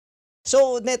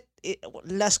So,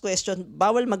 last question,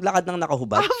 bawal maglakad ng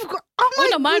nakahubad? Oh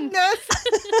my naman. goodness!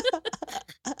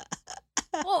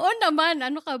 Oo naman,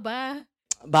 ano ka ba?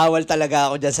 Bawal talaga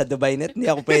ako dyan sa Dubai Net. Hindi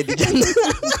ako pwede dyan.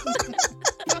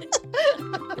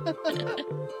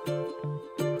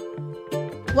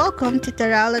 Welcome to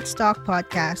Tara Let's Talk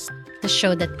podcast. The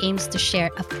show that aims to share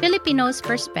a Filipino's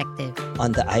perspective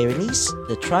On the ironies,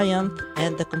 the triumph,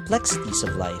 and the complexities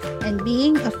of life. And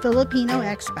being a Filipino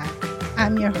expat.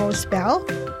 I'm your host, Belle.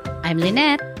 I'm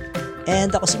Lynette.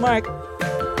 And ako si Mark.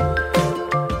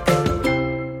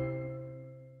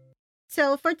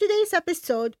 So for today's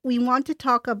episode, we want to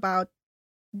talk about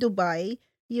Dubai,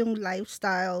 yung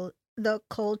lifestyle, the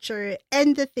culture,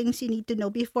 and the things you need to know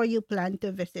before you plan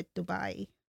to visit Dubai.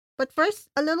 But first,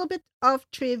 a little bit of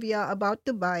trivia about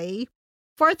Dubai.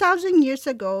 4,000 years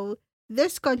ago,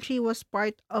 this country was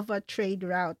part of a trade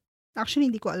route.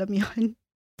 Actually, hindi ko alam yun.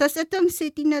 Tas itong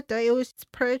city na to, it was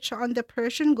perched on the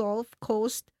Persian Gulf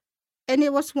coast, and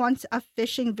it was once a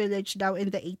fishing village daw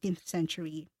in the 18th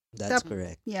century. That's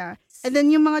correct. Yeah. And then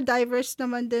yung mga divers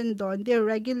naman din doon, they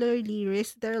regularly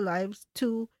risk their lives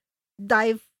to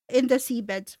dive in the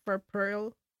seabeds for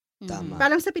pearl. Tama.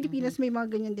 Parang sa Pilipinas may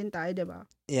mga ganyan din tayo, di ba?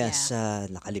 Yes,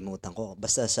 nakalimutan ko.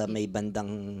 Basta sa may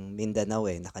bandang Mindanao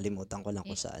nakalimutan ko lang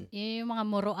kung saan. Yung mga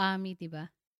Moroami, di ba?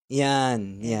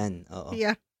 Yan. Oo.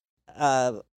 Yeah.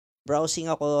 Browsing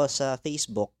ako sa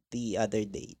Facebook the other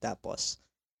day. Tapos,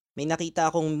 may nakita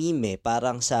akong meme.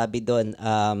 Parang sabi doon,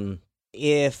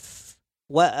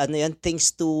 things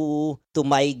to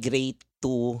migrate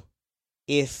to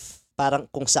if parang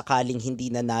kung sakaling hindi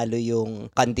nanalo yung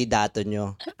kandidato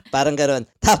nyo. Parang gano'n.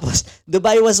 Tapos,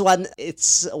 Dubai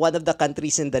it's one of the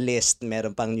countries in the list.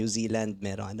 Meron pang New Zealand,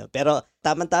 meron ano. Pero,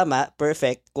 tama-tama,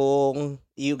 perfect. Kung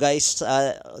you guys,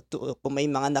 kung may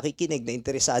mga nakikinig na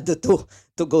interesado to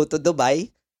go to Dubai,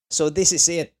 so this is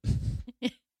it.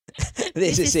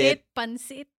 This is it,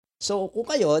 pansit. So, kung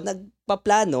kayo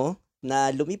nagpaplano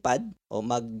na lumipad o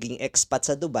maging expat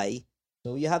sa Dubai,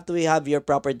 so you have to have your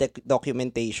proper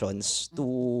documentations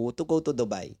to go to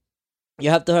Dubai. You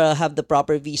have to have the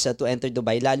proper visa to enter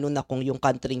Dubai, lalo na kung yung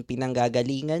country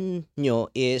pinanggagalingan nyo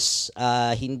is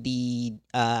hindi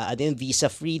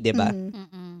visa free, 'di ba?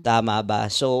 Tama ba?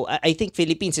 So I think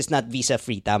Philippines is not visa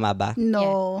free, tama ba?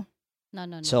 No. No.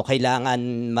 So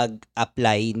kailangan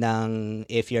mag-apply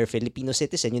if you're a Filipino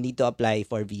citizen, you need to apply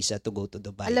for visa to go to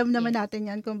Dubai. Alam naman natin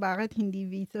yan kung bakit hindi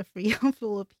visa-free ang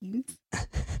Philippines.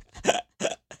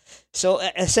 So,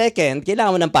 second,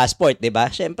 kailangan mo ng passport, di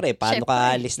ba? Siyempre, paano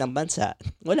ka alis ng bansa?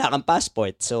 Wala kang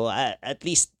passport. So, at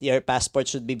least your passport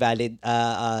should be valid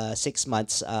 6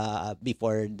 months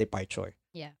before departure.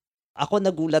 Yeah. Ako,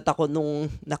 nagulat ako nung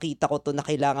nakita ko to na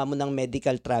kailangan mo ng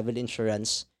medical travel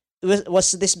insurance.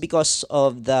 Was this because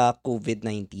of the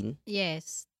COVID-19?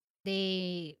 Yes.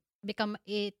 It become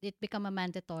a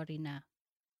mandatory na.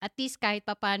 At least kahit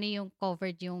pa paano yung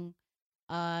covered yung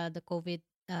the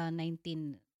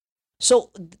COVID-19.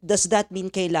 So, does that mean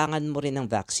kailangan mo rin ng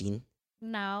vaccine?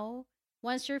 Now,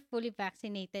 once you're fully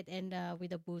vaccinated and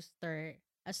with a booster,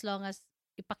 as long as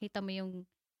ipakita mo yung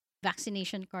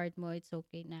vaccination card mo, it's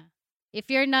okay na.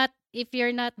 If you're not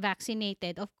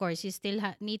vaccinated, of course, you still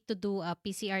need to do a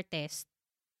PCR test,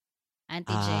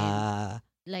 antigen.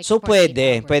 So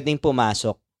pwedeng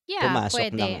pumasok. Yeah, pumasok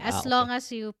pwede. As long okay. as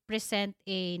you present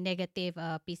a negative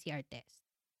PCR test.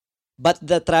 But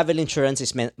the travel insurance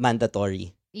is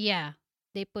mandatory. Yeah,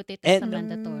 they put it as a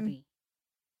mandatory.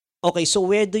 Okay, so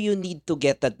where do you need to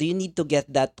get that? Do you need to get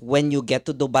that when you get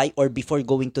to Dubai, or before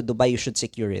going to Dubai you should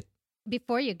secure it?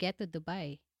 Before you get to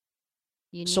Dubai.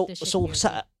 You need to So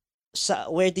secure it.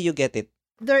 where do you get it?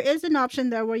 There is an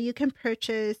option there where you can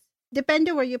purchase,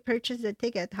 depending where you purchase the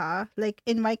ticket, Like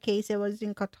in my case, it was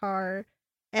in Qatar.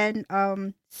 And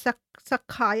sa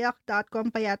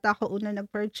kayak.com pa yata ako una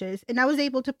nag-purchase. And I was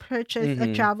able to purchase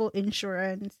a travel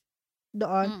insurance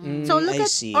doon. So look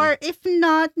at, or if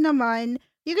not naman,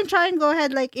 you can try and go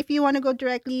ahead, like if you want to go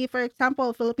directly, for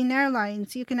example, Philippine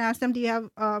Airlines, you can ask them, do you have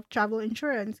travel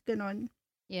insurance? Ganon.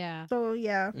 Yeah. So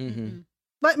yeah. Mm-hmm.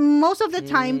 But most of the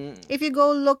time, if you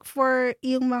go look for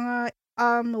yung mga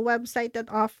website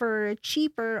that offer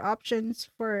cheaper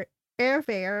options for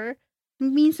airfare,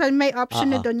 minsan may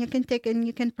option na doon you can take and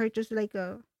you can purchase like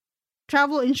a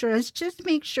travel insurance. Just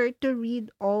make sure to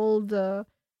read all the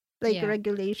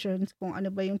regulations, kung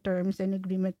ano ba yung terms and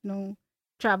agreement ng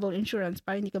travel insurance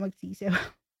para hindi ka magsisi.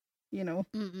 You know?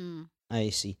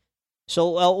 I see.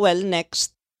 So,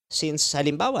 next, since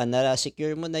halimbawa,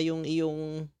 na-secure mo na yung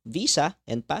iyong visa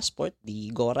and passport, di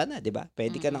gora na, di ba?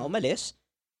 Pwede ka nang umalis,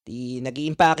 di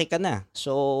nag-iimpake ka na.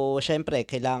 So, syempre,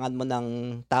 kailangan mo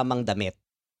ng tamang damit.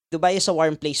 Dubai is a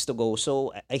warm place to go.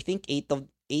 So I think 9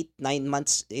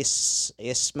 months is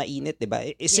mainit, 'di ba?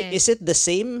 Is Yes. it the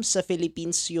same sa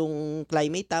Philippines yung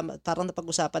climate? Parang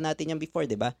napag-usapan natin yan before,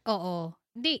 'di ba? Oo.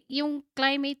 Yung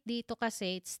climate dito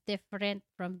kasi it's different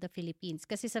from the Philippines.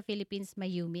 Kasi sa Philippines may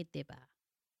humid, 'di ba?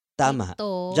 Tama.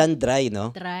 Dito Diyan dry,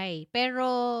 no? dry. Pero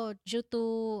due to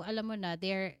alam mo na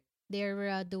they're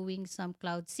doing some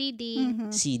cloud seeding.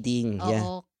 Mhm. Seeding, yeah.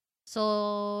 Oo. So,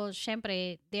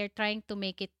 syempre, they're trying to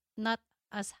make it not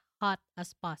as hot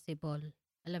as possible.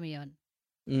 Alam mo 'yon?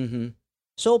 Mhm.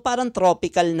 So parang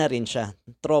tropical na rin siya.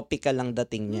 Tropical ang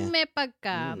dating niya. May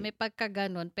pagka Mm.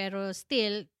 ganun, pero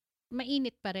still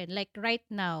mainit pa rin. Like right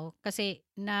now, kasi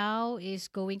now is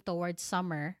going towards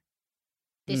summer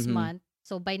this Mhm. month.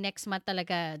 So by next month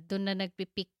talaga doon na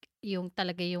nagpi-peak yung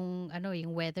talaga yung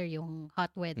yung weather, yung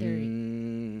hot weather.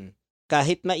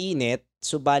 Kahit mainit,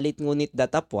 subalit ngunit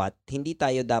datapwat, hindi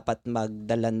tayo dapat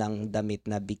magdala ng damit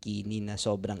na bikini na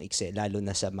sobrang ikse, lalo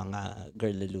na sa mga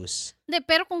girlalus. Hindi,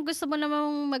 pero kung gusto mo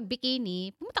namang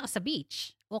mag-bikini, pumunta ka sa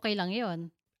beach. Okay lang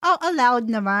 'yon. Oh, allowed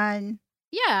naman.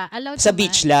 Yeah, allowed Sa naman.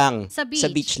 beach lang. Sa beach. Sa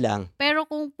beach lang. Pero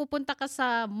kung pupunta ka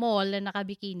sa mall na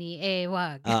naka-bikini,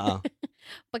 wag. Oo.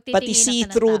 Pati Pagtitinginan ka ng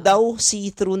see-through tao. daw,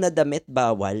 see-through na damit,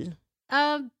 bawal.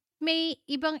 May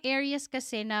ibang areas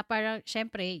kasi na parang,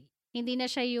 syempre, hindi na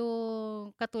siya yung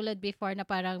katulad before na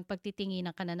parang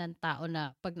pagtitinginan ka na ng tao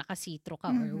na pag naka-see-through ka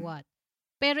or Mhm. what.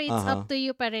 Pero it's Aha. up to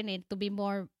you pa rin to be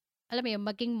more, alam mo yun,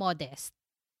 maging modest.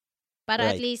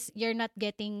 Para at Right. least you're not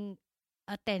getting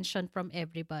attention from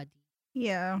everybody.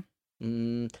 Yeah.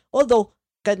 Although,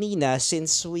 kanina,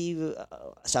 since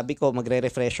sabi ko,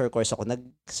 magre-refresher course ako,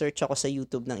 nag-search ako sa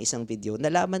YouTube ng isang video,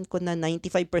 nalaman ko na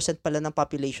 95% pala ng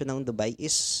population ng Dubai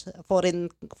is foreign,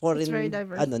 It's very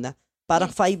diverse.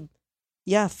 parang Yes.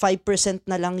 5%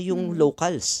 na lang yung Mhm.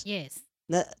 locals. Yes.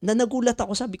 Na nagulat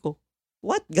ako, sabi ko,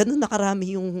 what? Ganun na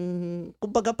karami yung,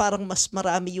 kumbaga parang mas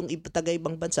marami yung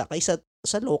taga-ibang bansa kaysa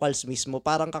sa locals mismo.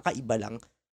 Parang kakaiba lang.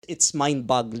 It's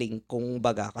mind-boggling kung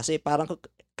baga. Kasi parang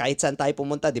kahit saan tayo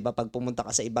pumunta, di ba? Pag pumunta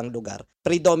ka sa ibang lugar,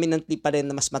 predominantly pa rin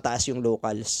na mas mataas yung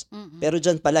locals. Mm-mm. Pero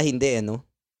dyan pala hindi, no?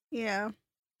 Yeah.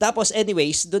 Tapos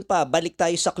anyways, dun pa, balik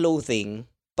tayo sa clothing.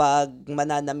 Pag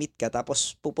mananamit ka,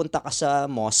 tapos pupunta ka sa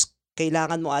mosque,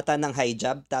 kailangan mo ata ng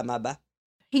hijab, tama ba?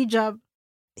 Hijab.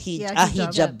 Yeah,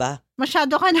 hijab. Hijab ba?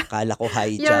 Masyado ka na. Kala ko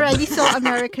You're hijab. already so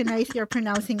Americanized, you're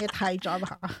pronouncing it hijab.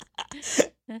 Ha?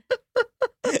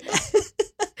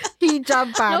 Hijab,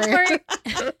 No, pare.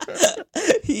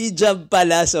 Hijab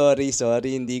pala, sorry,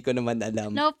 hindi ko naman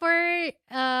alam. No, for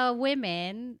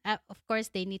women, of course,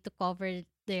 they need to cover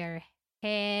their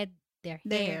head, The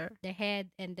hair. the head,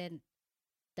 and then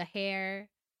the hair,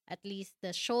 at least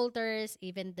the shoulders,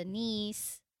 even the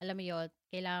knees. Alam mo yun,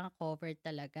 kailangan covered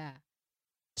talaga.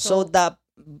 So,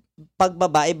 pag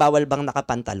babae, bawal bang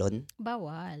nakapantalon?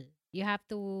 Bawal. You have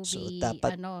to So, be,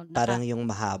 dapat parang yung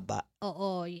mahaba.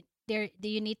 Oo.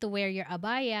 You need to wear your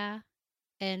abaya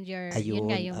and your, Ayun, yun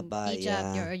nga, yung abaya. hijab,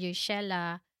 your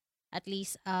shela, at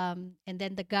least, and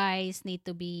then the guys need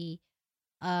to be,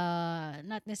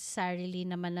 not necessarily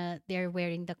naman na they're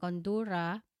wearing the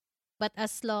kondura, but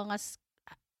as long as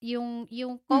yung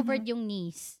covered yung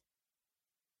knees.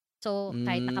 So,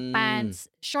 kahit naka-pants,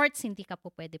 shorts, hindi ka po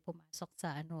pwede pumasok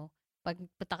sa pag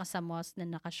punta ka sa mosque na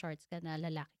naka-shorts ka na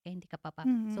lalaki ka, hindi ka papasok.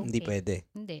 Mhm. So, Hindi pwede.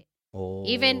 Hindi. Oh.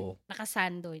 Even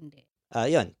nakasando, hindi.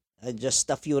 Yun. Just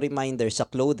a few reminders sa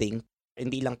clothing.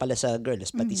 Hindi lang pala sa girls,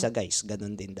 pati Mhm. sa guys.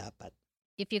 Ganun din dapat.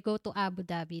 If you go to Abu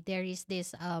Dhabi, there is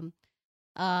this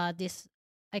this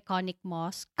iconic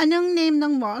mosque. Anong name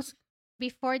ng mosque?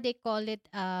 Before they call it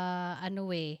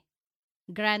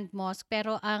Grand Mosque,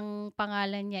 pero ang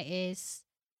pangalan niya is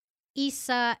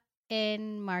Isa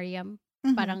and Mariam.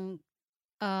 Mhm. Parang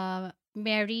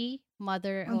Mary,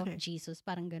 Mother of Okay. Jesus,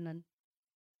 parang ganun.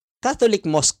 Catholic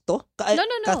mosque to? No.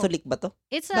 Catholic ba to?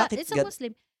 It's Bakit a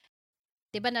Muslim.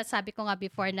 'Di ba nasabi ko nga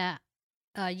before na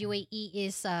UAE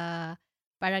is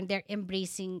parang they're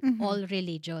embracing Mhm. all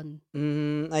religion.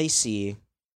 I see.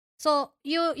 So,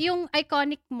 yung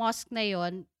iconic mosque na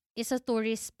yon is a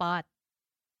tourist spot.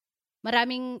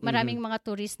 Maraming mga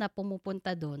tourist na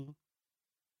pumupunta doon.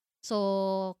 So,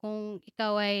 kung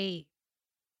ikaw ay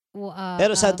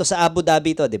Pero saan to? Sa Abu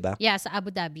Dhabi to, di ba? yeah, sa Abu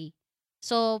Dhabi.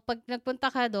 So, pag nagpunta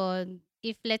ka doon,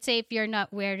 let's say if you're not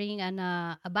wearing an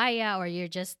abaya or you're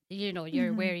just, you're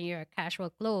Mhm. wearing your casual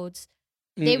clothes,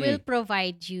 they will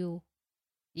provide you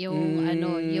yung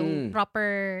yung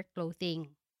proper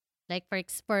clothing. Like for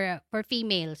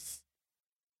females.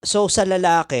 So, sa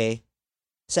lalaki,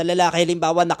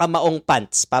 halimbawa nakamaong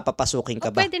pants, papapasukin ka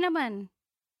ba? Pwede naman.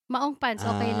 Maong pants,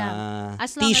 okay lang.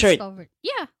 As long T-shirt. as covered.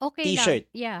 Yeah, okay T-shirt.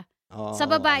 lang. Yeah. Sa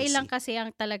Oh, I babae lang see. kasi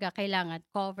ang talaga kailangan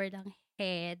covered ang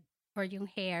head or yung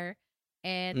hair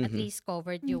and at Mhm. least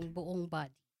covered Mm. yung buong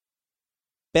body.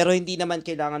 Pero hindi naman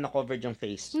kailangan na covered yung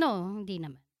face. No, hindi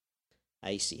naman.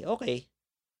 I see. Okay.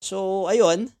 So,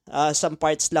 ayun, some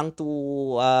parts lang to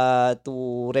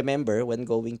remember when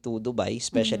going to Dubai,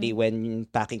 especially Mhm. when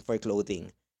packing for clothing.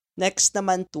 Next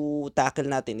naman to tackle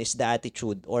natin is the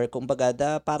attitude or kumbaga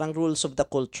the parang rules of the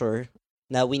culture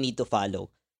na we need to follow.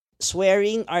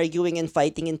 Swearing, arguing, and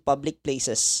fighting in public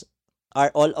places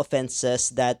are all offenses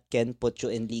that can put you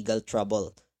in legal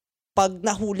trouble. Pag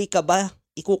nahuli ka ba,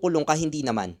 ikukulong ka? Hindi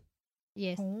naman.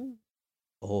 Yes.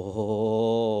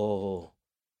 Oh,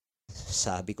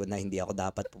 sabi ko na hindi ako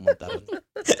dapat pumunta ron.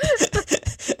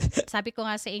 Sabi ko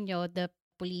nga sa inyo, the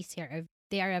police here,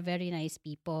 they are a very nice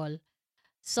people.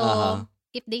 So, Aha.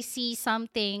 if they see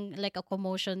something like a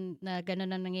commotion na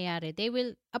gano'n ang nangyayari, they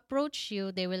will approach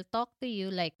you, they will talk to you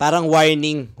like, Parang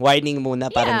warning muna,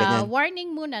 parang ganyan. warning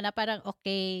muna na parang,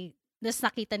 okay, tapos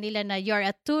nakita nila na you're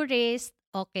a tourist,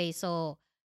 okay, so,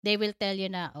 they will tell you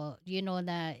na, oh, you know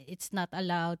na it's not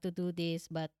allowed to do this,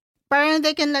 but, Parang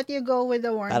they can let you go with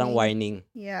a warning. Parang warning.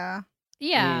 Yeah.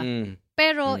 yeah. Mm,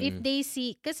 Pero, if Mm. they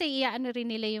see, kasi iaano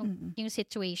rin nila Mm. yung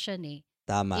situation eh.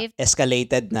 tama. If-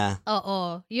 Escalated na.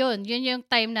 Oo, yun yung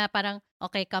time na parang,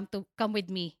 okay, come with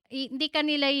me. Hindi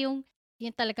kanila yung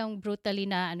talagang brutally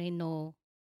na, no.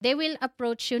 They will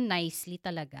approach you nicely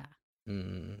talaga.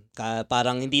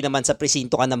 Parang hindi naman sa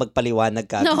presinto ka na magpaliwanag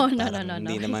ka. No.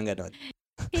 Hindi naman ganon.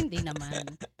 Hindi naman.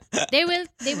 They will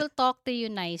talk to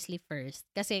you nicely first.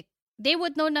 Kasi, they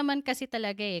would know naman kasi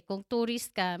talaga eh. Kung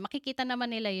tourist ka, makikita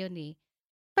naman nila yun eh.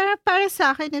 Para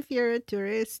sa akin, if you're a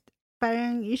tourist,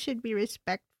 parang you should be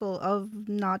respectful of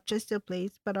not just the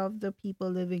place, but of the people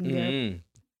living there.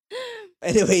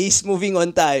 Anyways, moving on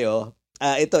tayo.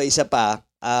 Ito, isa pa.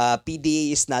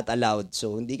 PDA is not allowed.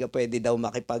 So, hindi ka pwede daw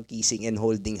makipag-kissing and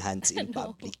holding hands in No.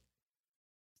 public.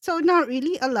 So, not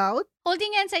really allowed?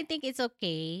 Holding hands, I think it's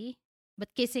okay. But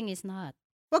kissing is not.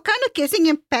 What kind of kissing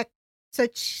yung peck? Sa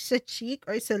cheek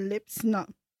or sa lips? No.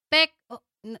 Peck,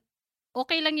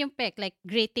 okay lang yung peck. Like,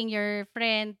 greeting your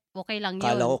friend, okay lang yun.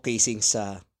 Kala ko kissing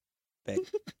sa peg.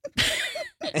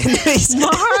 Anyways.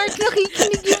 Mark,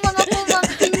 nakikinig yung mga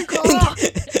pamangkin ko.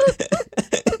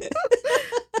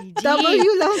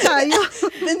 W lang tayo.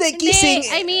 Hindi, kissing.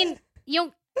 Hindi, I mean,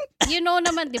 you know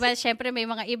naman, di ba, syempre may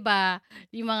mga iba,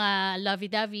 yung mga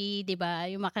lovey-dovey, di ba,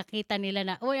 yung makakita nila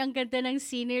na, oh, ang ganda ng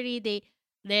scenery,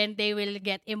 then they will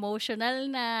get emotional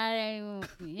na,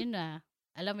 yun na.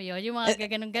 Alam mo yun, yung mga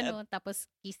gaganon-ganon, tapos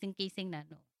kissing na,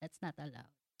 no, that's not allowed.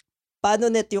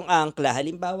 Paano net yung angkla?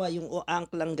 Halimbawa, yung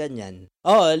angklang ganyan.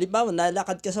 Halimbawa,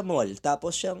 nalakad ka sa mall,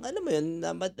 tapos yung, alam mo yun,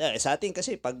 sa atin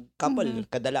kasi, pag couple,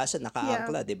 kadalasan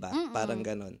nakaangkla, di ba? Parang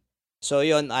ganon. So,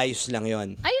 yun, ayos lang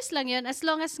yun. Ayos lang yun, as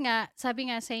long as nga, sabi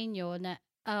nga sa inyo, na,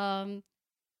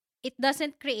 it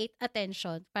doesn't create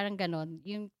attention, parang ganon.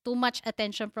 Yung too much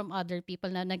attention from other people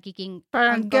na nagiging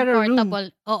Parang get a room. uncomfortable.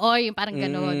 Oo, yung parang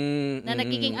ganon. Na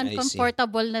nagiging I see.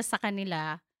 uncomfortable na sa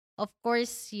kanila. Of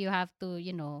course, you have to,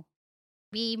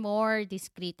 be more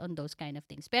discreet on those kind of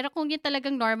things. Pero kung yun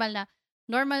talagang normal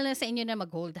na sa inyo na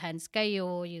mag-hold hands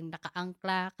kayo, yung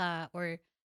nakaangkla ka, or,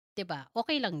 diba,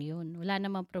 okay lang yun. Wala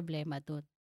namang problema dun.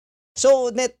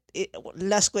 So, net,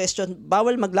 last question,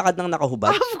 bawal maglakad ng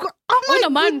nakahubad? Oh my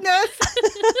naman. goodness!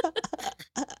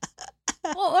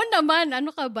 Oo naman,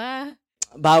 ano ka ba?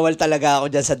 Bawal talaga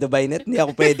ako dyan sa Dubai net. Hindi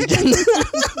ako pwede dyan.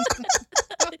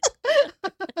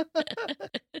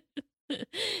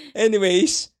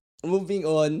 Anyways, moving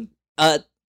on.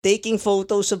 Taking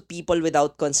photos of people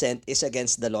without consent is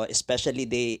against the law, especially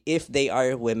if they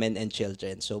are women and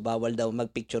children. So, bawal daw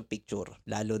magpicture-picture,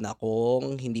 lalo na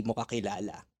kung hindi mo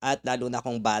kakilala. At lalo na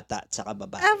kung bata at saka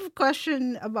babae. I have a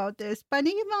question about this. Paano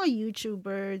yung mga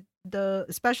YouTuber,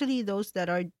 especially those that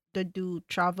do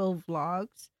travel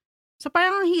vlogs? So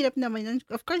parang ang hirap naman yun.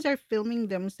 Of course, they're filming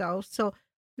themselves. So,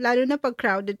 lalo na pag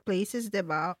crowded places,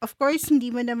 diba? Of course, hindi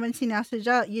mo naman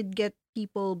sinasadya, you'd get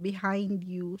people behind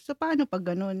you. So, paano pag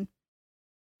ganun?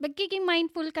 Magiging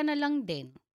mindful ka na lang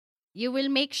din. You will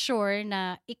make sure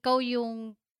na ikaw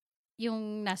yung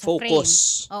nasa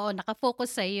Focus. frame. Oo,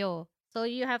 nakafocus sa iyo. So,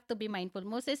 you have to be mindful.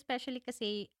 Most especially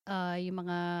kasi yung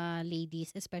mga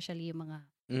ladies, especially yung mga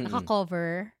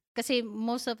naka-cover. Kasi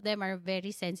most of them are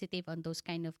very sensitive on those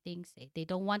kind of things. They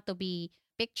don't want to be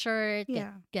pictured,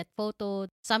 get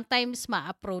photoed. Sometimes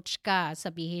ma-approach ka,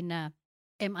 sabihin na,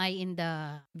 am I in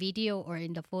the video or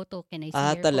in the photo? Can I see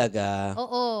your talaga? photo?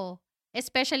 Oo.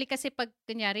 Especially kasi pag,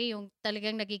 kunyari, yung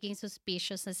talagang nagiging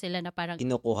suspicious na sila na parang,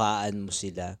 Kinukuhaan mo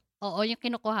sila. oo, yung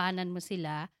kinukuhanan mo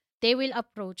sila, they will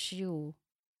approach you.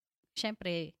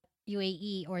 Siyempre,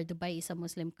 UAE or Dubai is a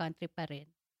Muslim country pa rin,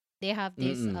 they have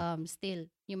this Mm. still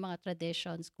yung mga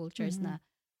traditions, cultures Mhm. na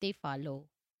they follow.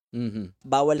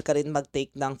 Bawal ka rin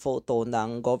mag-take ng photo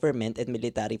ng government and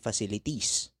military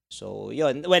facilities. So,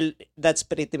 yun. Well, that's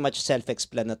pretty much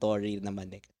self-explanatory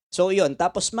naman eh. So, yun.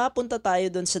 Tapos, mapunta tayo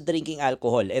dun sa drinking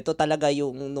alcohol. Ito talaga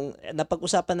yung,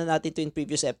 napag-usapan na natin to in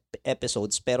previous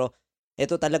episodes, pero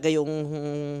ito talaga yung,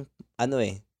 ano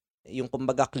eh, yung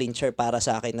kumbaga clincher para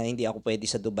sa akin na hindi ako pwede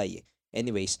sa Dubai eh.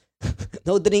 Anyways,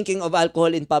 no drinking of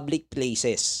alcohol in public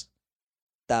places.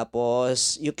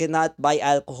 Tapos, you cannot buy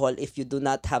alcohol if you do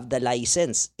not have the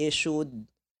license issued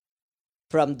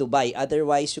from Dubai.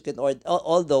 Otherwise, you can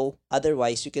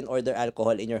otherwise, you can order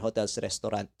alcohol in your hotel's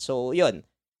restaurant. So, yun.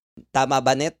 Tama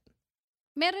ba, Net?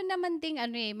 Meron naman ding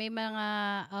may mga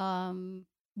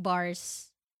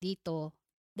bars dito.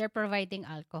 They're providing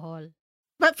alcohol.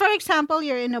 But for example,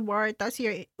 you're in a bar, tas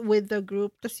you're with the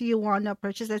group, tas you wanna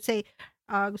purchase, let's say,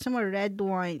 gusto mo red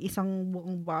wine, isang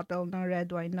buong bottle ng red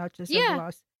wine, not just a Yeah.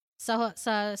 glass.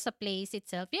 Sa place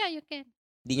itself, yeah, you can.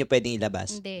 Hindi nyo pwedeng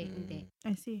ilabas. Hindi.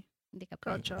 I see. Hindi ka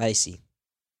pwede. Gotcha. I see.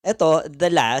 Ito,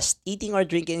 the last, eating or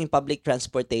drinking in public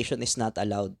transportation is not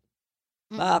allowed.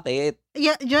 Bakit?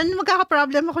 Yeah, dyan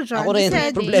magkaka-problem ako dyan. Ako rin. You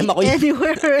said Problema ko yun.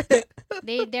 anywhere.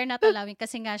 They're not allowing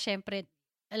kasi nga syempre,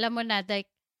 alam mo na,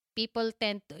 like, people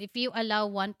tend to, if you allow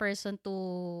one person to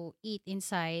eat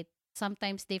inside,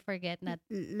 sometimes they forget na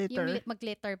Litter.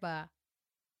 mag-litter ba?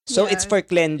 So, Yeah. it's for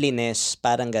cleanliness.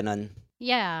 Parang ganon.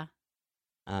 Yeah.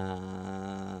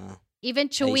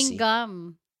 Even chewing see.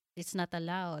 gum, it's not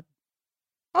allowed.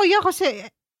 Oh yeah, kasi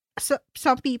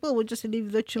some people would just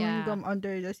leave the chewing Yeah. gum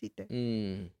under the seat.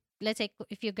 Let's say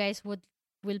if you guys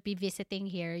will be visiting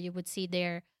here, you would see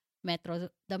their metro,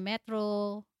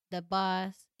 the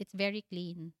bus, it's very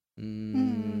clean.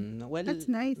 Well,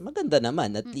 That's nice. maganda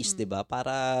naman at least, 'di ba?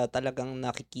 Para talagang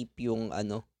nakikip yung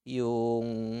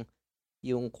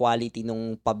yung quality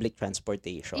ng public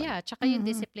transportation. Yeah, tsaka yung Mhm.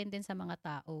 discipline din sa mga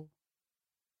tao.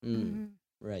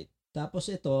 Right. Tapos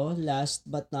ito, last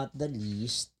but not the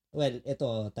least, well,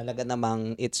 ito talaga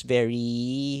namang it's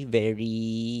very,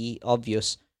 very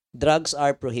obvious. Drugs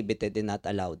are prohibited and not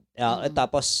allowed.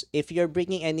 Tapos, if you're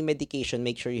bringing any medication,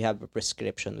 make sure you have a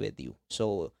prescription with you.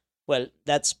 So, well,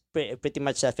 that's pretty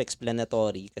much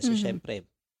self-explanatory kasi syempre,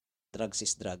 drugs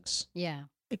is drugs. Yeah.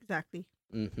 Exactly.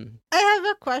 Mm-hmm. I have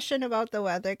a question about the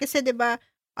weather. Kasi 'di ba,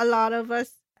 a lot of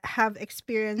us have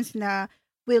experience na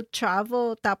we'll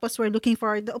travel, tapos we're looking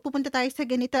forward, pupunta tayo sa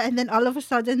ganito, and then all of a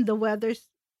sudden, the weather's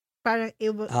parang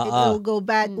it will go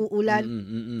bad, uulan.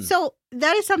 So,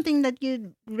 that is something that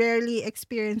you rarely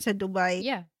experience sa Dubai.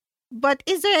 Yeah. But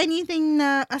is there anything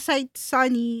na aside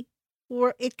sunny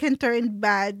where it can turn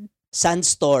bad?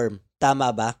 Sandstorm.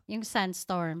 Tama ba? Yung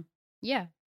sandstorm.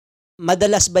 Yeah.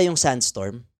 Madalas ba yung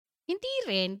sandstorm? Hindi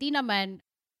rin. Di naman.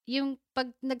 Yung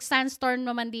pag nag-sandstorm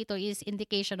naman dito is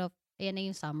indication of, ayan na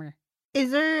yung summer.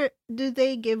 Do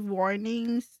they give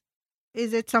warnings?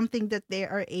 Is it something that they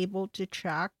are able to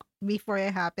track before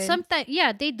it happens? Sometimes,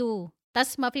 yeah, they do.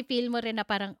 Tapos mafe-feel mo rin na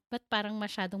parang, ba't parang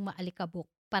masyadong maalikabok?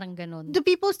 Parang ganun. Do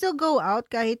people still go out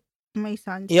kahit may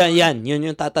sunstorm? Yan.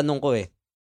 Yun yung tatanong ko eh.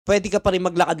 Pwede ka pa rin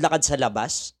maglakad-lakad sa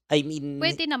labas? I mean...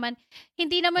 Pwede naman.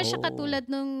 Hindi naman siya katulad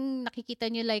nung nakikita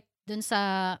nyo like dun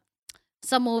sa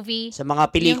movie. Sa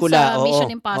mga pelikula. Yung sa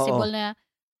Mission Impossible na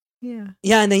Yeah.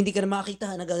 Yan, na hindi ka na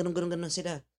makakita. Nagaganon-ganon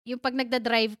sila. yung pag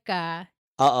nagda-drive ka,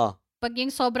 Oo. pag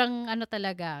yung sobrang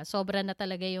sobra na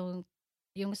talaga yung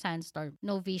sandstorm,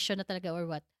 no vision na talaga or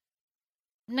what,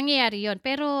 nangyayari yon.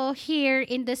 Pero here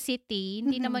in the city,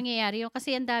 hindi na mangyayari yun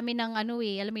kasi ang dami ng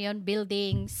alam mo yon,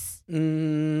 buildings.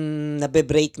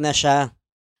 Nabe-break na siya.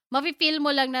 Mafe-feel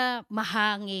mo lang na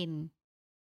mahangin.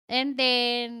 And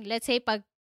then, let's say pag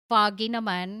foggy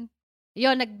naman,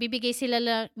 yon, nagbibigay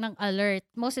sila ng alert.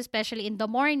 Most especially in the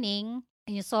morning,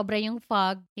 yung sobra yung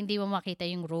fog, hindi mo makita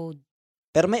yung road.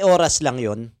 Pero may oras lang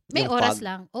yon. May yung oras fog.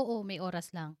 lang. Oo, may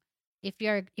oras lang. If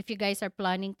you guys are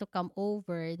planning to come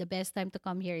over, the best time to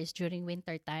come here is during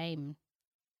winter time.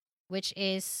 Which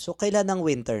is So, kailan ng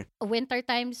winter? winter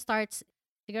time starts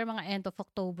siguro mga end of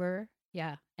October.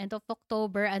 Yeah, end of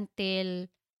October until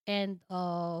end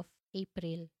of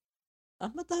April.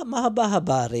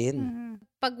 Mahaba-haba rin.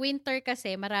 Pag winter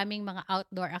kasi, maraming mga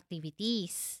outdoor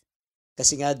activities.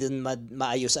 Kasi nga dun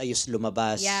maayos-ayos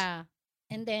lumabas. Yeah.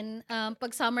 And then,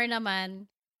 pag summer naman,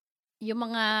 yung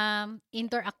mga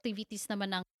indoor activities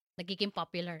naman ang nagiging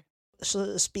popular.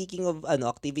 So, speaking of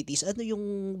activities, ano yung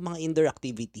mga indoor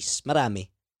activities?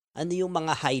 Marami. Ano yung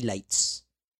mga highlights?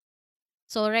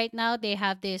 So right now, they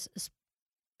have this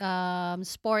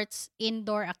sports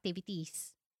indoor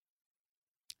activities.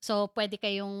 So, pwede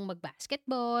kayong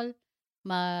mag-basketball,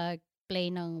 mag-play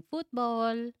ng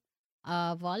football,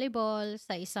 volleyball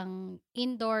sa isang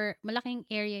indoor, malaking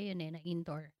area yun na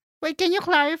indoor. Wait, can you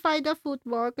clarify the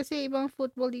football? Kasi ibang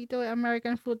football dito,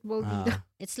 American football dito.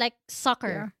 It's like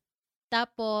soccer. Yeah.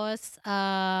 Tapos,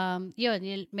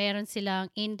 meron silang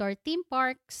indoor theme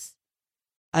parks.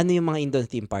 Ano yung mga indoor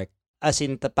theme park? As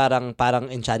in, parang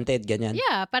Enchanted, ganyan.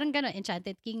 Yeah, parang ganon.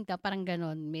 Enchanted Kingdom, parang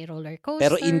ganon. May roller coasters.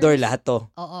 Pero indoor lahat to.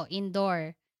 Oo,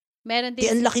 indoor. Meron din.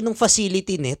 Ang laki ng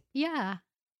facility net. Yeah.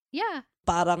 Yeah.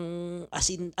 Parang,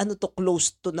 as in, ano to,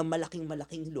 close to na malaking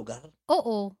lugar.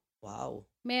 Oo. Wow.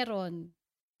 Meron.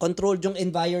 Controlled yung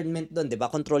environment doon, di ba?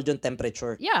 Controlled yung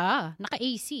temperature. Yeah,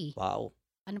 naka-AC. Wow.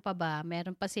 Ano pa ba?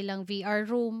 Meron pa silang VR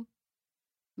room.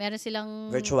 Meron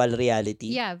silang... Virtual reality.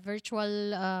 Yeah,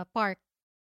 virtual park.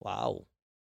 Wow.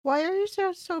 Why are you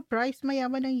so surprised?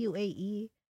 Mayaman ng UAE.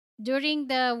 During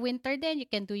the winter then, you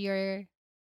can do your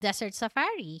desert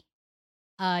safari.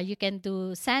 You can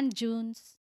do sand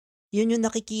dunes. Yun yung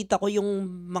nakikita ko yung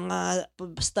mga,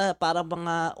 basta parang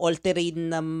mga all-terrain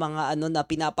na mga ano na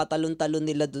pinapatalon-talon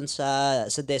nila dun sa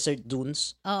desert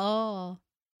dunes. Oo.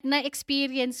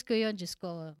 Na-experience ko yun, Diyos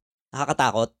ko.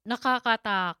 Nakakatakot.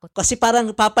 Nakakatakot. Kasi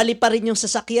parang papali pa rin yung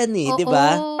sasakyan eh, di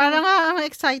ba? Oo. Parang ang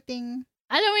exciting.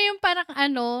 Alam mo yung parang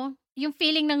yung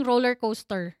feeling ng roller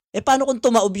coaster. Eh paano kung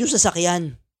tumaob yung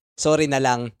sasakyan? Sorry na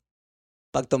lang.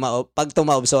 Pag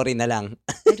tumaob, sorry na lang.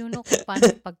 I don't know kung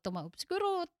paano pag tumaob.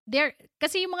 Siguro,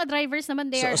 kasi yung mga drivers naman,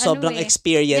 sobrang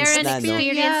experienced they're an na, no?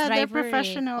 experienced Yeah, driver. they're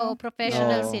professional. Oo,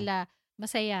 professional Oo. sila.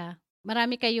 Masaya.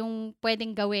 Marami kayong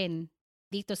pwedeng gawin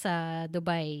dito sa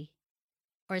Dubai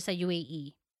or sa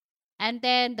UAE. And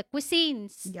then, the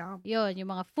cuisines. Yeah. Yun,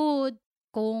 yung mga food.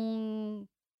 Kung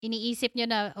iniisip nyo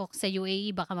na sa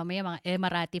UAE, baka mamaya mga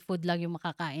Emirati food lang yung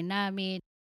makakain namin.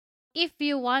 If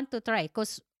you want to try,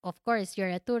 because of course,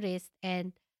 you're a tourist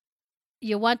and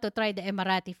you want to try the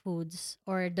Emirati foods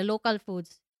or the local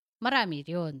foods, marami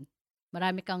yun.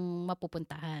 Marami kang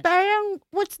mapupuntahan. Parang,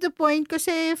 what's the point?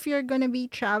 Kasi if you're gonna be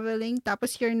traveling,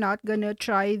 tapos you're not gonna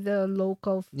try the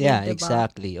local food, Yeah, diba?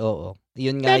 exactly. Oo.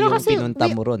 Yun nga Pero yung kasi pinunta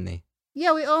mo ron eh.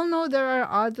 Yeah, we all know there are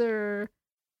other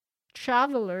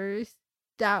travelers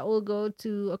that will go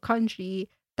to a country,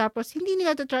 tapos hindi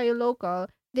nila to try a local,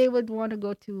 they would want to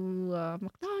go to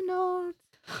McDonald's.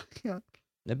 Yeah.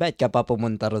 Nabait ka pa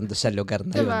pumunta ron doon sa lugar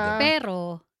na yun. Diba?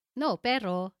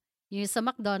 Pero, yung sa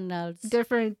McDonald's,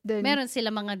 Different than... meron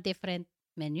sila mga different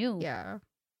menu. Yeah.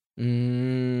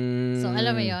 So,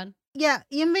 alam mo yon? Yeah,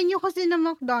 yung menu kasi ng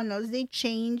McDonald's, they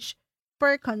change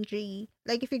per country.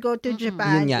 Like if you go to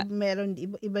Japan, Yun nga. meron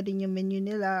iba din yung menu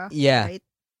nila. Yeah. Right?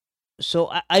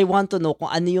 So, I want to know kung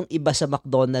ano yung iba sa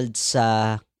McDonald's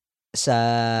sa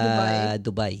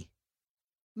Dubai.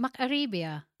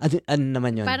 McArabia. Ano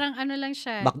naman yun? Parang ano lang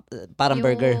siya. Parang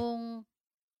burger.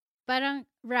 Parang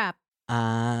wrap.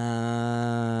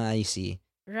 I see.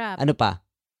 Wrap. Ano pa?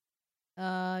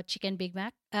 Chicken Big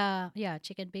Mac.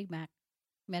 Chicken Big Mac.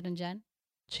 Meron dyan?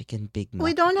 Chicken Big Mac.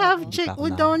 We don't have Oo.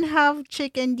 we don't have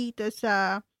chicken dito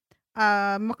sa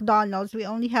McDonald's. We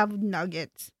only have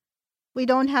nuggets. We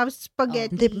don't have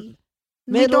spaghetti.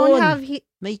 We don't Meron. have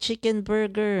May chicken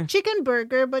burger. chicken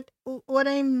burger, but what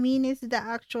I mean is the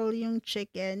actual yung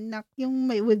chicken, yung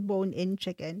may with bone-in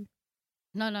chicken.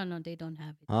 No, they don't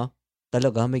have it.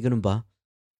 Talaga? May ganun ba?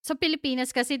 Sa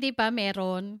Pilipinas kasi, di ba,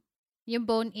 meron yung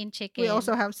bone-in chicken. We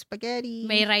also have spaghetti.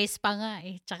 May rice pa nga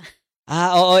eh. Tsaka,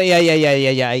 Oo, yeah.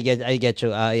 I get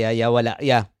you. Wala.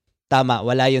 Yeah. Tama,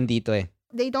 wala yun dito eh.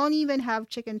 They don't even have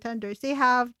chicken tenders. They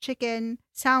have chicken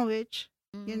sandwich.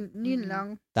 Yun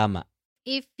lang. Tama.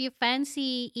 if you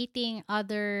fancy eating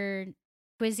other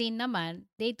cuisine naman,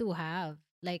 they do have.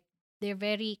 Like, they're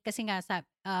very, kasi nga,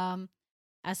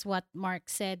 as what Mark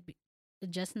said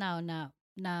just now, na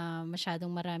masyadong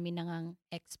marami nang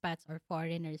expats or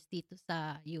foreigners dito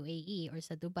sa UAE or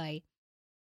sa Dubai.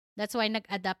 That's why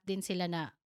nag-adapt din sila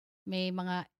na may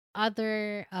mga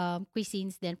other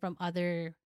cuisines then from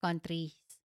other countries.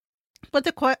 But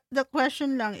the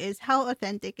question lang is, how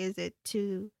authentic is it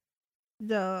to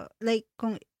the, like,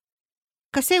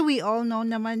 kasi we all know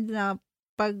naman na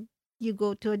pag you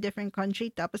go to a different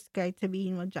country, tapos kahit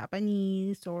sabihin mo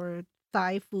Japanese or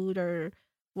Thai food or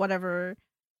whatever,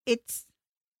 it's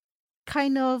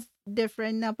kind of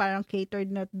different na parang catered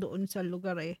na doon sa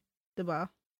lugar eh. Diba?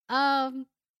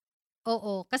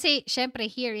 Oo. Kasi, syempre,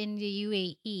 here in the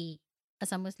UAE,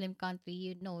 as a Muslim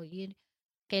country,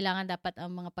 kailangan dapat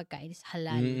ang mga pagkain is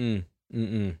halal.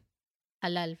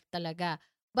 Halal talaga.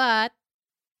 But,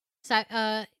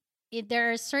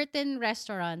 there are certain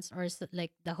restaurants or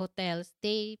like the hotels,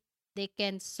 they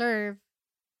can serve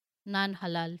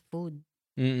non-halal food.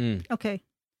 Mm-mm. Okay.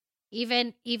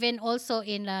 Even also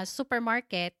in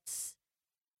supermarkets,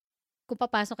 kung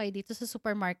papasok kayo dito sa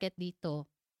supermarket dito,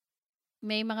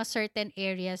 may mga certain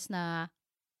areas na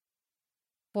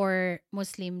for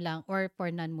Muslim lang or for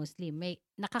non-Muslim. May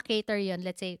naka-cater 'yon.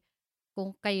 Let's say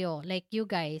kung kayo, like you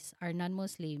guys are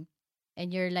non-Muslim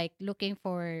and you're like looking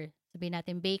for, sabihin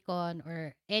natin, bacon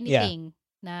or Yeah. anything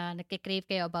na nagke-crave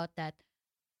kayo about that,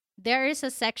 there is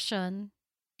a section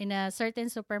in a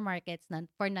certain supermarkets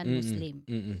for Mm-mm. non-Muslim.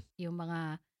 Mm-mm. Yung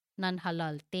mga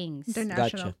non-halal things.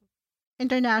 International. Gotcha.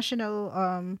 International,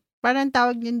 parang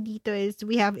tawag niyan dito is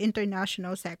we have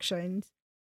international sections.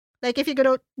 Like if you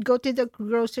go to the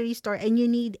grocery store and you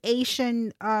need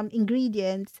Asian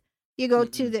ingredients, you go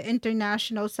to Mm-mm. the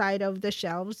international side of the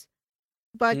shelves.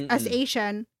 But as Mm-mm.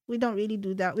 Asian, we don't really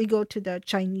do that. We go to the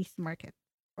Chinese market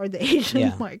or the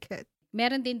Asian Yeah. market.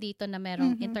 Meron din dito na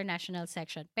merong Mhm. international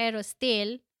section. Pero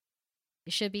still,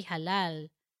 it should be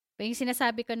halal. Pero yung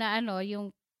sinasabi ko na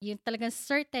yung talagang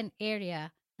certain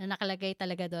area na nakalagay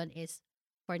talaga doon is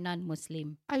for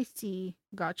non-Muslim. I see.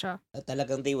 Gotcha.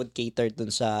 Talagang they would cater dun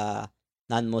sa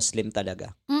non-Muslim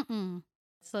talaga.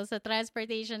 So sa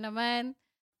transportation naman,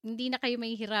 hindi na kayo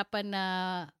mahihirapan na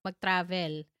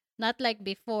mag-travel. Not like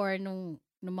before, nung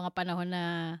mga panahon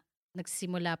na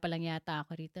nagsimula pa lang yata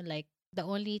ako rito. Like, the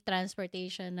only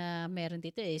transportation na meron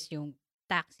dito is yung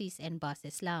taxis and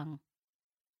buses lang.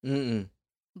 Mm-mm.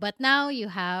 But now, you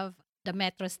have the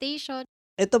metro station.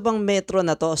 Ito bang metro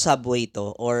na to, subway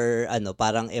to, or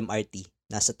parang MRT,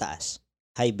 nasa taas?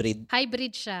 Hybrid?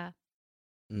 Hybrid siya.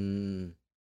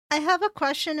 I have a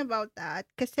question about that.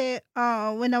 Kasi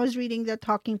when I was reading the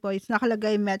talking points,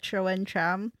 nakalagay metro and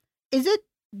tram. Is it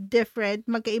different?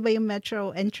 Magkaiba yung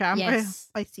metro and tram?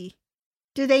 Yes. Or, I see.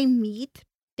 Do they meet?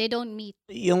 They don't meet.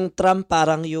 Yung tram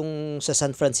parang yung sa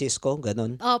San Francisco,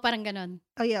 ganun? Oh, parang ganon.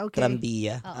 Oh yeah, okay.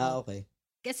 Tramvia? Oo. Okay.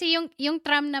 Kasi yung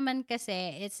tram naman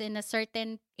kasi, it's in a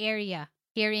certain area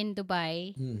here in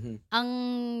Dubai. Mhm. Ang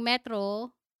metro,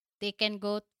 they can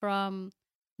go from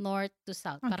north to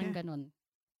south. Parang Okay. ganon.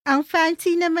 Ang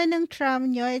fancy naman ng tram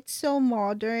nyo. It's so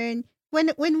modern. When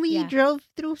we Yeah. drove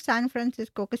through San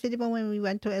Francisco, kasi di ba when we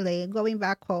went to LA, going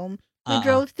back home, we Ah,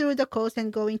 drove through the coast and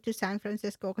going to San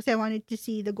Francisco kasi I wanted to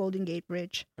see the Golden Gate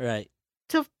Bridge. right.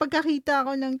 So, pagkakita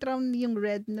ko ng tram, yung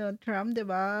red na tram, di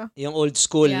ba? Yung old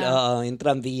school, Yeah. yung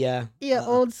Tramvia. Yeah,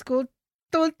 Oo. old school.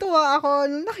 Tuwa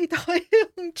ako nung nakita ko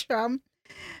yung tram.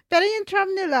 Pero yung tram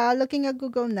nila, looking at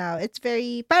Google now, it's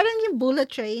very, parang yung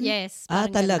bullet train. Yes. Ah,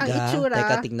 parang ganon. talaga? Ang itsura,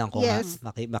 Teka, tingnan ko yes.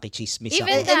 nga. Makichismis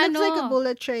Even ako. It looks like a ano,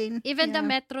 bullet train. Even the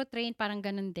Yeah. metro train, parang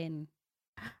ganon din.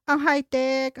 Ang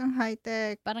high-tech, ang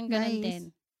high-tech. Parang ganon Nice. din.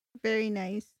 Very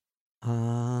nice.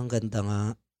 Ang ganda nga.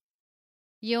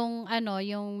 Yung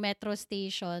metro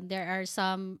station, there are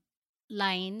some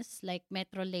lines, like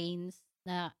metro lanes,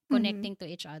 na connecting to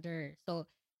each other. So,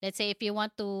 let's say if you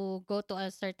want to go to a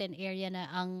certain area na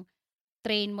ang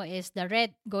train mo is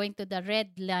going to the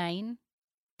red line,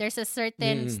 there's a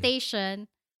certain Mm. station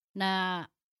na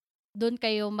doon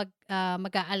kayo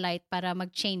mag-a-alight para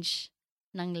mag-change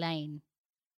ng line.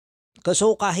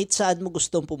 So, kahit saan mo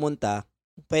gustong pumunta,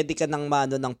 pwede ka nang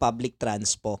mano ng public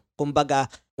transpo. Kumbaga,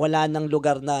 wala nang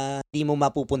lugar na di mo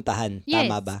mapupuntahan. Yes.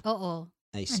 Tama ba? Oo.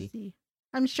 I I see. see.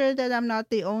 I'm sure that I'm not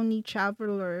the only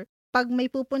traveler. Pag may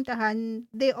pupuntahan,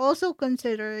 they also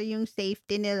consider yung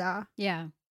safety nila.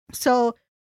 Yeah. So,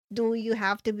 do you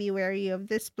have to be wary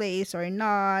of this place or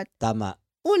not? Tama.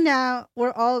 Una,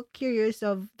 we're all curious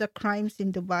of the crimes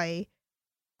in Dubai.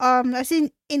 As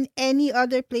in any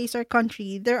other place or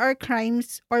country, there are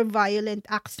crimes or violent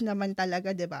acts naman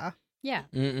talaga, di ba? Yeah.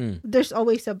 Mm-mm. There's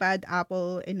always a bad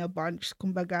apple in a bunch,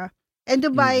 kumbaga. And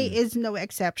Dubai Mm-mm. is no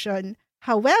exception.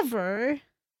 However,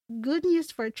 good news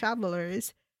for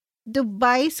travelers,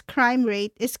 Dubai's crime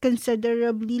rate is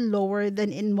considerably lower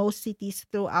than in most cities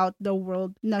throughout the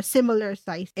world na similar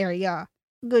size area.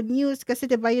 Good news kasi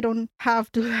diba you don't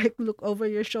have to like look over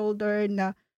your shoulder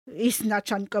na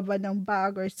isnatchan ka ba ng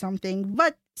bag or something.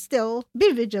 But still,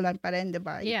 be vigilant pa rin,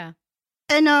 diba? Yeah.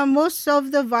 And most of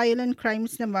the violent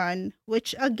crimes naman,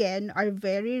 which again are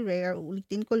very rare,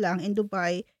 ulitin ko lang, in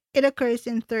Dubai, it occurs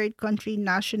in third country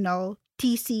national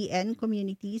TCN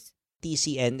communities.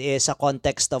 TCN is a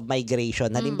context of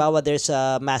migration. Halimbawa, there's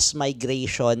a mass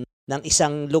migration ng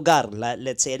isang lugar.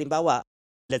 Let's say,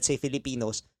 let's say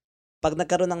Filipinos. Pag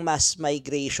nagkaroon ng mass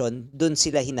migration, dun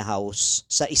sila hinahouse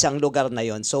sa isang lugar na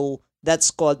yon. So, that's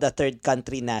called the third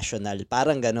country national.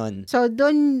 Parang ganon. So,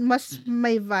 dun mas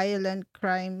may violent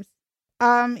crimes.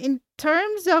 In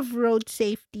terms of road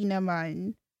safety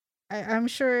naman, I'm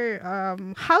sure,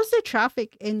 how's the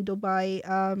traffic in Dubai?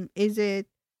 Is it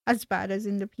as bad as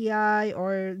in the PI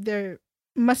or there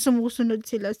mas sumusunod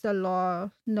sila sa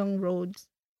law ng roads.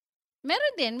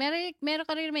 Meron din. Meron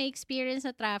ka rin may experience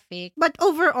sa traffic. But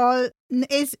overall,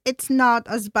 it's not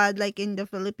as bad like in the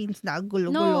Philippines na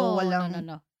gulo-gulo, No. walang...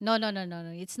 No.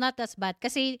 It's not as bad.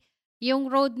 Kasi yung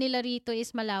road nila rito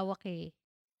is malawak eh.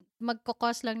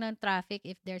 Magkakos lang ng traffic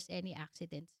if there's any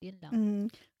accidents. Yun lang.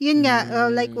 Yun nga,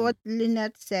 like what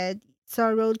Lynette said,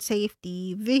 sa road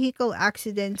safety, vehicle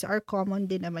accidents are common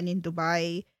din naman in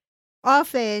Dubai.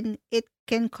 Often, it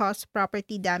can cause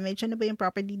property damage. Ano ba yung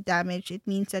property damage? It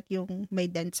means that yung may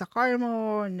dent sa car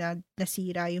mo,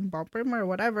 nasira yung bumper mo or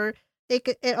whatever.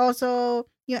 It also,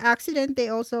 yung accident, they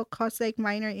also cause like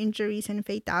minor injuries and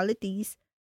fatalities.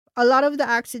 A lot of the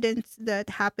accidents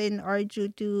that happen are due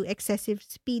to excessive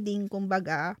speeding,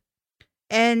 kumbaga.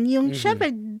 And yung,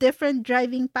 syempre, different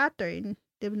driving pattern,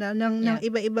 diba, ng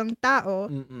iba-ibang tao.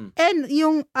 And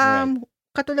yung,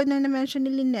 katulad na na-mention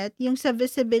ni Lynette, yung sa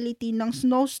visibility ng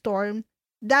snowstorm,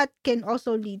 that can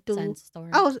also lead to...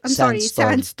 Sandstorm. Oh, I'm sorry,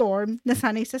 sandstorm,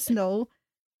 nasanay sa snow.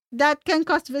 That can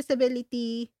cause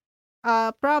visibility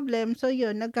problem. So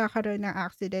yun, nagkakaroon ng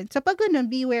accident. So pag ganun,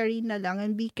 be wary na lang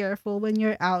and be careful when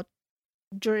you're out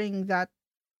during that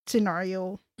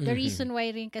scenario. The reason why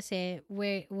rin kasi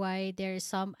why there's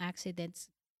some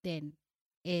accidents then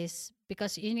is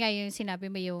because yun nga yung sinabi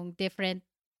mo yung different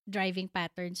driving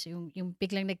patterns, yung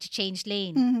biglang nag-change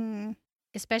lane.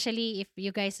 Especially if you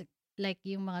guys like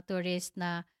yung mga tourists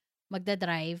na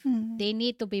magdadrive, they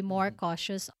need to be more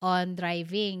cautious on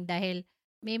driving dahil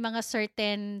may mga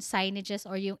certain signages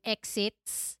or yung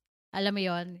exits, alam mo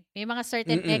yon, may mga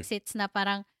certain exits na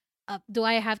parang do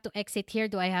I have to exit here,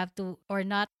 do I have to or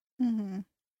not.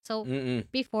 So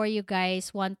before you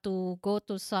guys want to go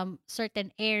to some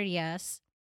certain areas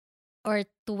or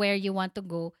to where you want to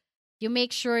go, you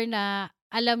make sure na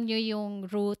alam nyo yung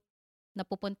route na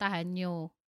pupuntahan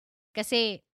nyo.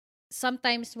 Kasi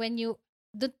sometimes when you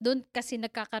doon kasi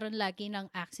nagkakaroon lagi ng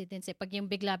accidents pag yung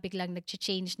bigla-biglang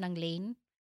nag-change ng lane.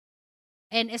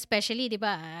 And especially, 'di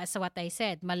ba, as what I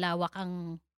said, malawak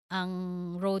ang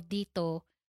road dito.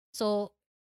 So,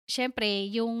 syempre,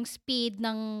 yung speed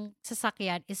ng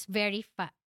sasakyan is very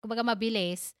fast. Kumbaga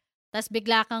mabilis, tapos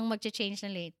bigla kang mag-change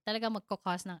ng lane, talaga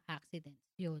magko-cause ng accident.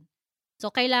 Yun.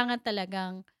 So, kailangan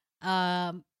talagang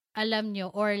alam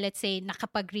nyo or let's say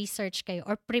nakapag-research kayo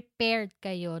or prepared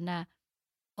kayo na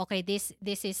okay, this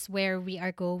is where we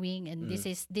are going and this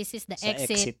is the sa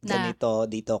exit na ganito,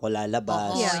 dito ako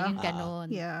lalabas. yung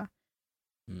ganon. Yeah.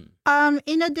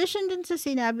 In addition dun sa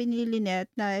sinabi ni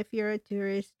Lynette na if you're a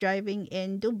tourist driving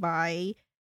in Dubai,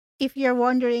 if you're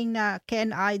wondering na can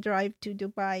I drive to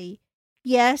Dubai?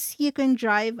 Yes, you can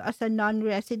drive as a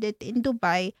non-resident in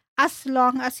Dubai as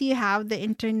long as you have the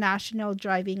international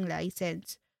driving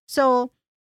license. So,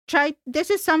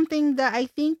 this is something that I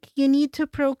think you need to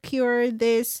procure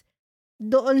this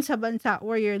doon sa bansa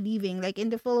where you're leaving. Like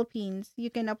in the Philippines, you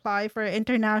can apply for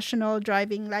international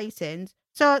driving license.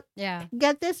 So,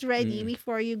 get this ready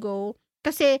before you go.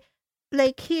 Kasi,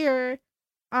 like here,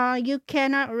 you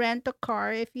cannot rent a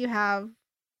car if you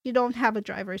don't have a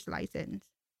driver's license.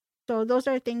 So those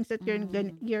are things that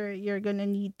you're gonna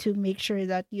need to make sure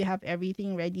that you have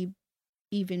everything ready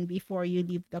even before you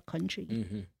leave the country.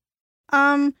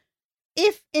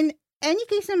 If in any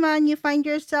case naman you find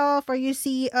yourself or you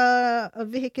see a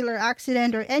vehicular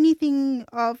accident or anything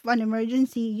of an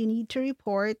emergency, you need to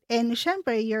report. And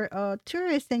syempre, you're a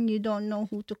tourist and you don't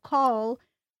know who to call,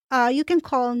 you can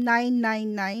call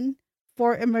 999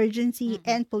 for emergency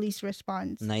and police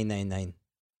response. 999.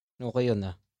 Okay yun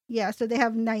ah. Yeah, so they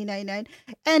have 999.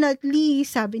 And at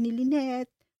least, sabi ni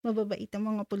Lynette, mababait ang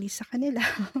mga pulis sa kanila.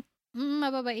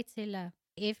 Mababait sila.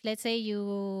 If let's say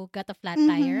you got a flat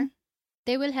tire,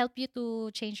 they will help you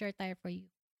to change your tire for you.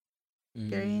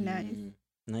 Very nice.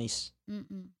 Nice.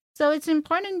 So it's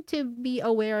important to be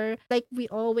aware, like we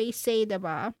always say,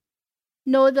 diba?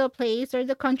 Know the place or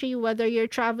the country, whether you're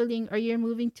traveling or you're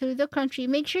moving to the country.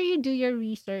 Make sure you do your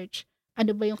research.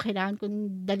 Ano ba yung kailangan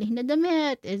kong dalhin na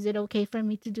damit? Is it okay for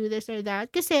me to do this or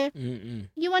that? Kasi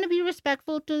you want to be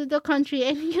respectful to the country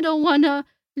and you don't want to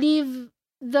leave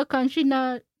the country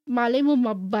na malay mo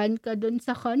maban ka dun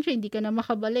sa country, hindi ka na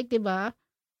makabalik, diba?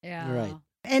 Yeah. Right.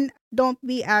 And don't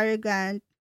be arrogant.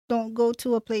 Don't go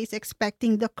to a place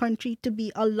expecting the country to be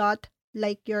a lot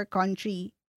like your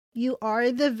country. You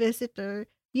are the visitor.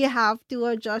 You have to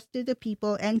adjust to the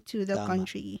people and to the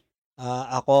country.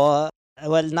 Ako,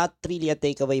 well, not really a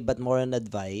takeaway but more an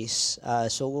advice.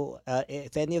 So,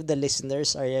 if any of the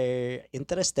listeners are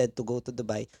interested to go to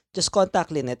Dubai, just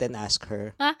contact Lynette and ask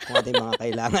her kung ano yung mga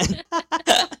kailangan.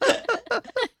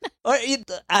 Or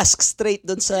ask straight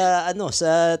dun sa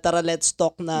sa Tara Let's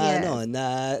Talk na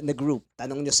Yes. na group.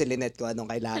 Tanong nyo si Lynette kung anong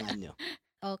kailangan nyo.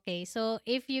 Okay, so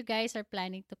if you guys are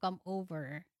planning to come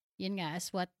over, yun nga,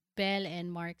 as what Belle and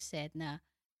Mark said, na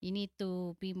you need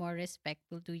to be more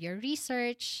respectful to your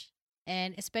research.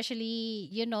 And especially,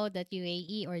 you know that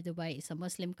UAE or Dubai is a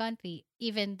Muslim country,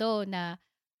 even though na,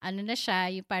 ano na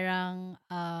siya, yung parang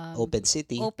Open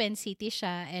city. open city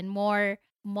siya and more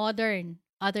modern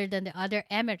other than the other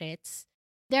Emirates,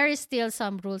 there is still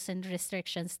some rules and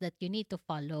restrictions that you need to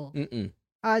follow. Mm-mm.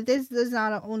 This does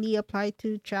not only apply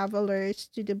to travelers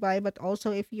to Dubai, but also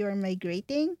if you're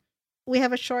migrating. We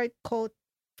have a short quote.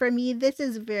 For me, this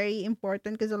is very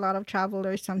important because a lot of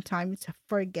travelers sometimes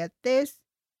forget this.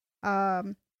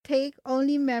 Take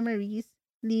only memories,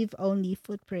 leave only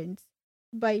footprints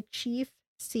by Chief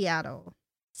Seattle.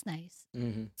 It's nice.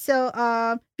 Mhm. So,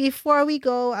 before we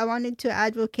go, I wanted to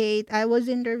advocate. I was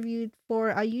interviewed for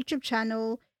a YouTube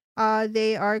channel.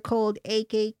 They are called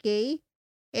AKK.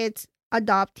 It's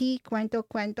Adoptee Cuento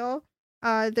Cuento.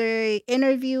 They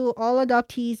interview all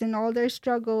adoptees and all their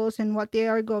struggles and what they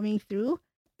are going through.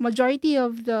 Majority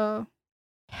of the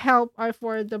help are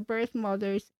for the birth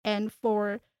mothers and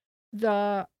for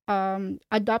the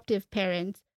adoptive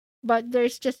parents, but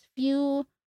there's just few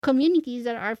communities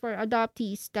that are for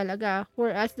adoptees talaga,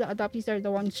 whereas the adoptees are the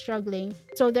ones struggling.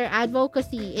 So their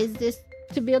advocacy is this,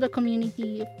 to build a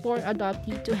community for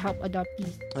adoptee to help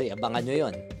adoptees. Hoy, abangan nyo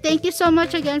yun. Thank you so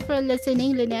much again for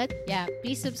listening, Lynette. Yeah,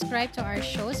 please subscribe to our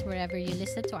shows wherever you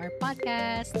listen to our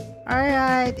podcast. All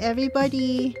right,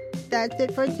 everybody, that's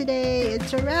it for today.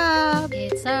 It's a wrap.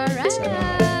 It's a It's a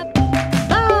wrap.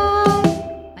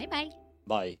 Bye. Bye-bye.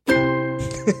 Bye.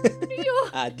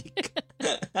 Adik.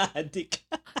 Adik.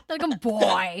 Talagang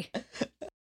boy.